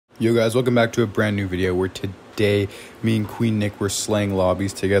Yo guys, welcome back to a brand new video where today me and Queen Nick were slaying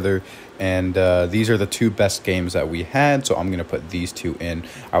lobbies together, and these are the two best games that we had, so I'm going to put these two in.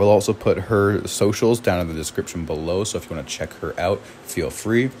 I will also put her socials down in the description below, so if you want to check her out, feel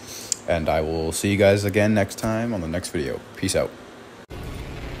free. And I will see you guys again next time on the next video. Peace out.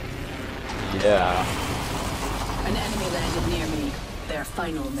 Yeah. An enemy landed near me. Their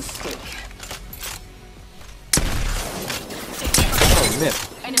final mistake. Oh, miss.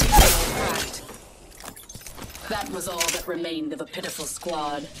 Enemy cracked. That was all that remained of a pitiful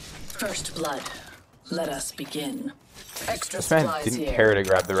squad. First blood. Let us begin. Extra This man supplies didn't here. care to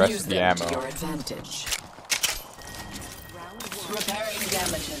grab the rest Use of the them ammo. to your advantage. Repairing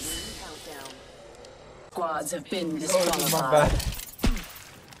damages. Squads have been disqualified.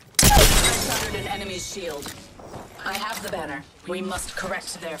 I shattered an enemy's shield. I have the banner. We must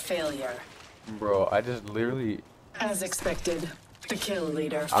correct their failure. Bro, I just literally... As expected, the kill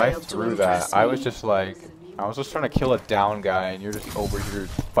leader I failed to threw impress that. I me. was just like... I was just trying to kill a down guy and you're just over here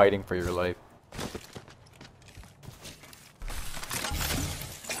fighting for your life.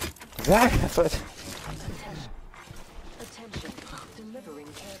 Exactly. That's what... Attention, delivering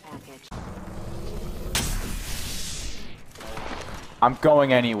care package. I'm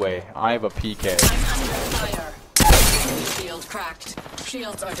going anyway. I have a PK. I'm under fire. Enemy shield cracked.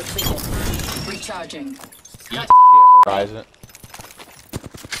 Shields are depleted. Recharging. Eat Horizon.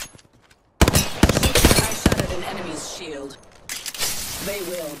 I shattered an enemy's shield. They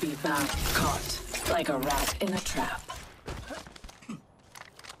will be back caught like a rat in a trap.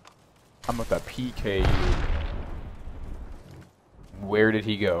 I'm with a PK you. Where did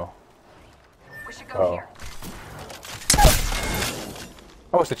he go? We should go here.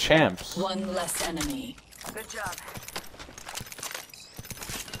 Oh, it's the champs. One less enemy. Good job.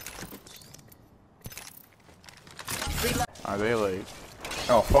 Are they like...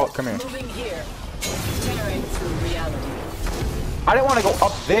 Oh, fuck, come here. Moving here. Tearing through reality. I didn't want to go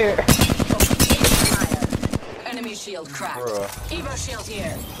up there. Fire. Enemy shield cracked. Bruh. Evo shield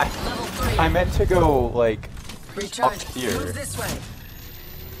here. Level 3. I meant to go, like, Recharge. up here. Move this way.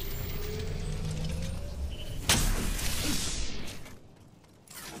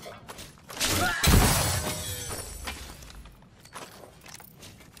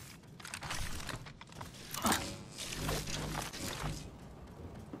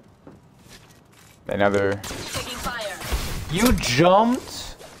 another... Taking fire. You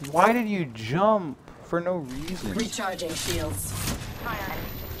jumped? Why did you jump? For no reason. Recharging shields. Fire.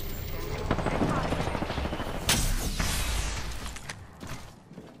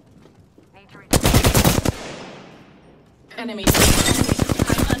 Need to reach. Enemy.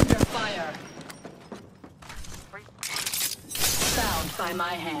 I'm under fire. Found by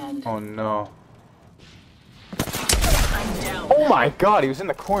my hand. Oh no. I'm down. Oh my god, he was in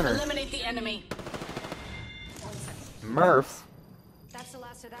the corner. Eliminate the enemy. Murph. That's the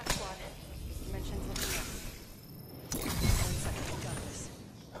last of that squad. Dimensions looking up. 1 second, we got this.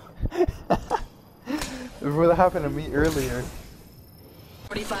 What happened to me earlier?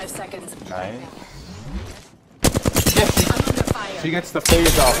 45 seconds. Nice. Yes, I'm under fire. she gets the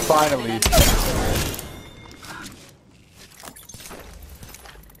phase off finally.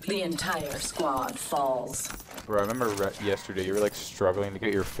 The entire squad falls. Bro, I remember yesterday you were like struggling to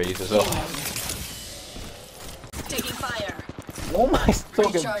get your phases off. Taking fire. Oh my still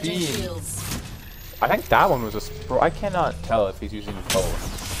get Recharging beamed. shields. I think that one was a bro. I cannot tell if he's using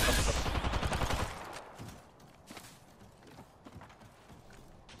both.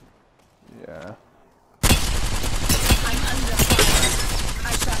 Yeah. I'm under fire.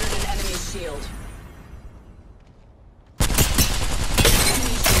 I shattered an enemy's shield.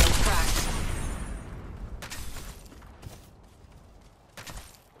 Enemy shield cracked.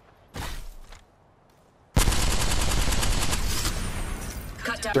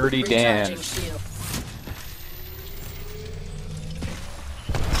 Cut down. Dirty Dan. Recharging shield.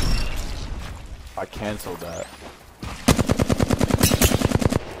 I canceled that.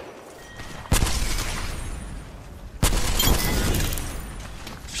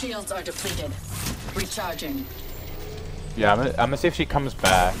 Shields are depleted. Recharging. Yeah, I'm gonna see if she comes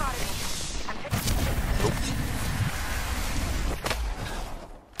back. Fire.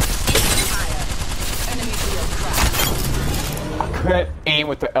 Enemy shield cracked. I couldn't aim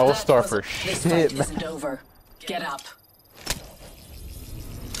with the L star for This shit, fight man. isn't over. Get up.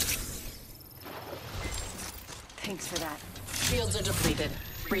 Thanks for that. Shields are depleted.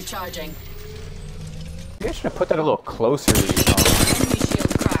 Recharging. You guys should have put that a little closer. Enemy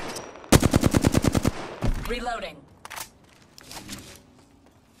shield cracked. Reloading.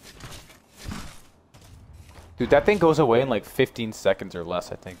 Dude, that thing goes away in like 15 seconds or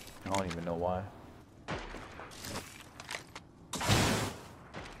less, I think. I don't even know why.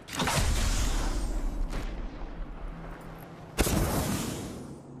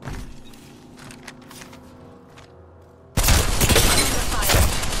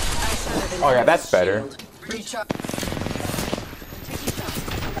 Oh yeah, that's better.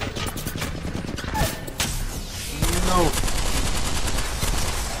 No.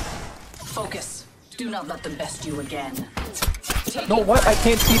 Focus. Do not let them best you again. No, what? I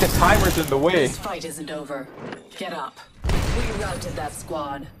can't see the timers in the way. This fight isn't over. Get up. We routed that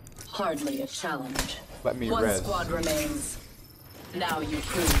squad. Hardly a challenge. Let me One rest. squad remains. Now you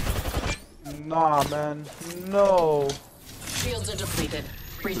prove. Nah, man. No. Shields are depleted.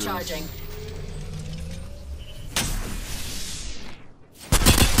 Recharging.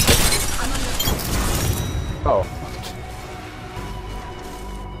 Oh.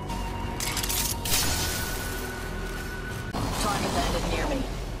 Target landed near me.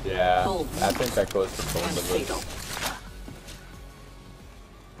 Yeah. Bold. I think that goes for both And of fatal. us.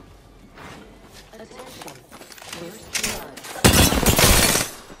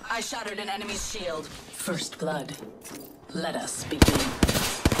 I shattered an enemy's shield. First blood. Let us begin.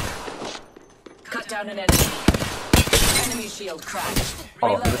 Cut down an enemy. Enemy shield cracked.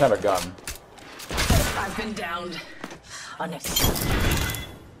 Oh, he doesn't have a gun. I've been downed. That's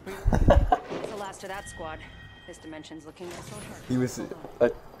the last of that squad. This dimension's looking so hard. He was,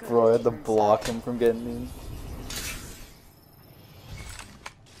 bro, I had to block him from getting in.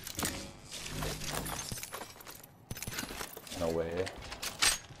 No way.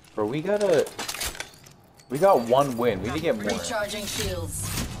 Bro, we got one win. We need to get more. Recharging shields.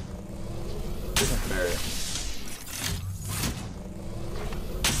 This isn't fair.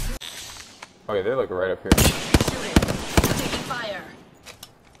 Okay, they're like right up here. Shooting. Taking fire.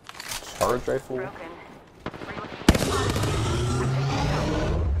 Charge rifle. Broken.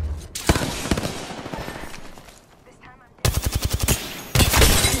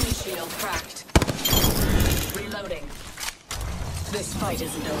 Enemy shield cracked. Reloading. This fight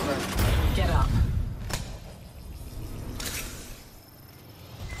isn't over. Get up.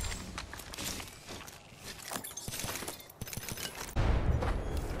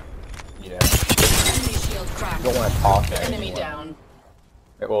 Yeah. Enemy shield cracked. Don't want to talk to Enemy anyone. down.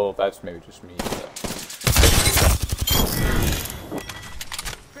 Well, that's maybe just me. But...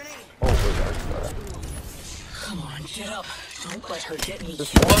 Oh, where's our starter? Come on, get up. Don't let her get me.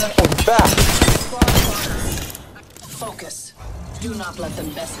 This one? Oh, he's back! Focus. Do not let them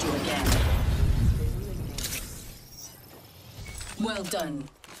best you again. Well done.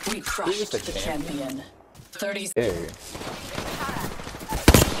 We crushed the the champion? champion. 30. Ew.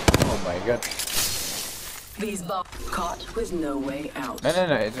 Oh my god. These bombs caught with no way out. No.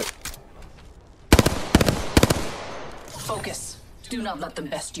 It's a... Focus. Do not let them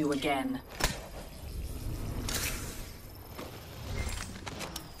best you again.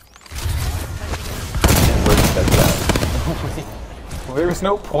 Where said that? Well, there was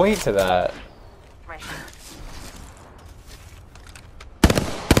no point to that. Right.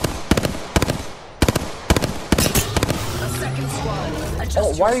 A second squad. Adjust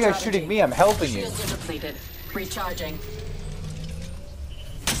Oh, why are you your guys strategy. shooting me? I'm helping you. Shields are depleted. Recharging.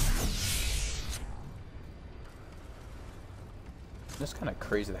 It's kind of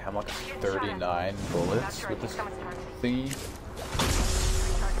crazy to have like 39 bullets with this thingy.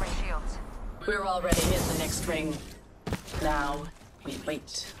 Recharge my shields. We're already in the next ring. Now, we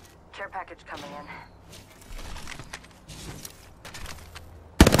wait. Care package coming in.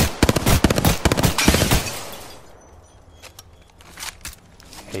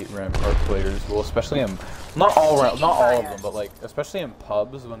 Hate Rampart players. Well, especially in not all of them, but like especially in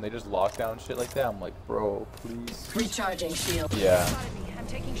pubs when they just lock down shit like that. I'm like, bro, please. Recharging shield. Yeah. Spotted me. I'm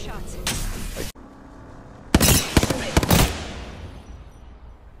taking shots.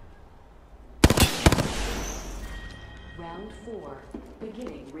 Round 4,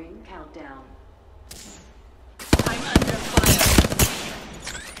 beginning ring countdown. I'm under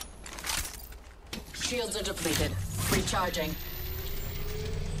fire. Shields are depleted. Recharging.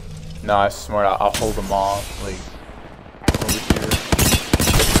 Nah, it's smart. I'll hold them off. Like over here.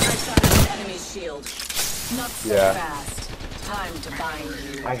 I shot at an enemy's shield. Not so Yeah. fast. Time to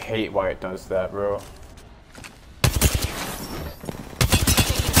bind you. I hate why it does that, bro. Taking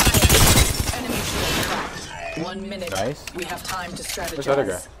fire. Enemy shield cracked. 1 minute. Nice. We have time to strategize. Where's the other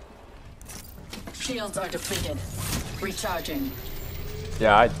guy? Shields are depleted. Recharging.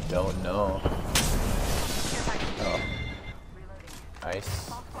 Yeah, I don't know. Care package. Oh, Reloading. nice.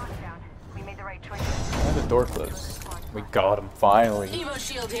 All squads down. We made the right choice. Why the door closed? We got him finally. Evo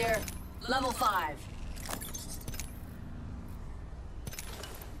shield here. Level 5.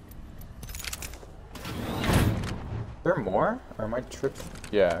 There more? Or am I tripping?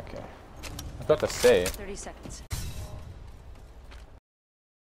 Yeah, okay. I was about to say. 30 seconds.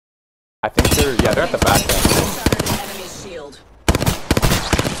 I think they're at the back end. Enemy shield.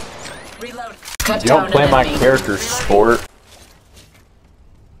 Reload. Cut You down don't play an my enemy. character, sport.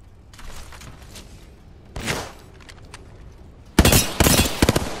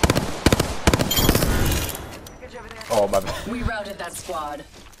 Oh my bad. We routed that squad.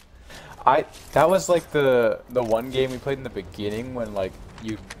 That was like the one game we played in the beginning when like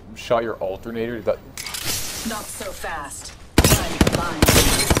you shot your alternator. That Not so fast. Time to blind.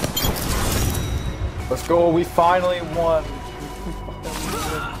 let's go. We finally won.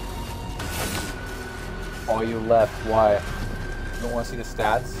 Oh, you left. Why? You don't want to see the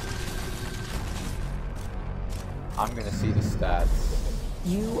stats? I'm gonna see the stats.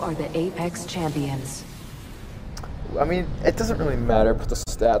 You are the Apex champions. I mean, it doesn't really matter, but the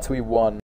stats we won.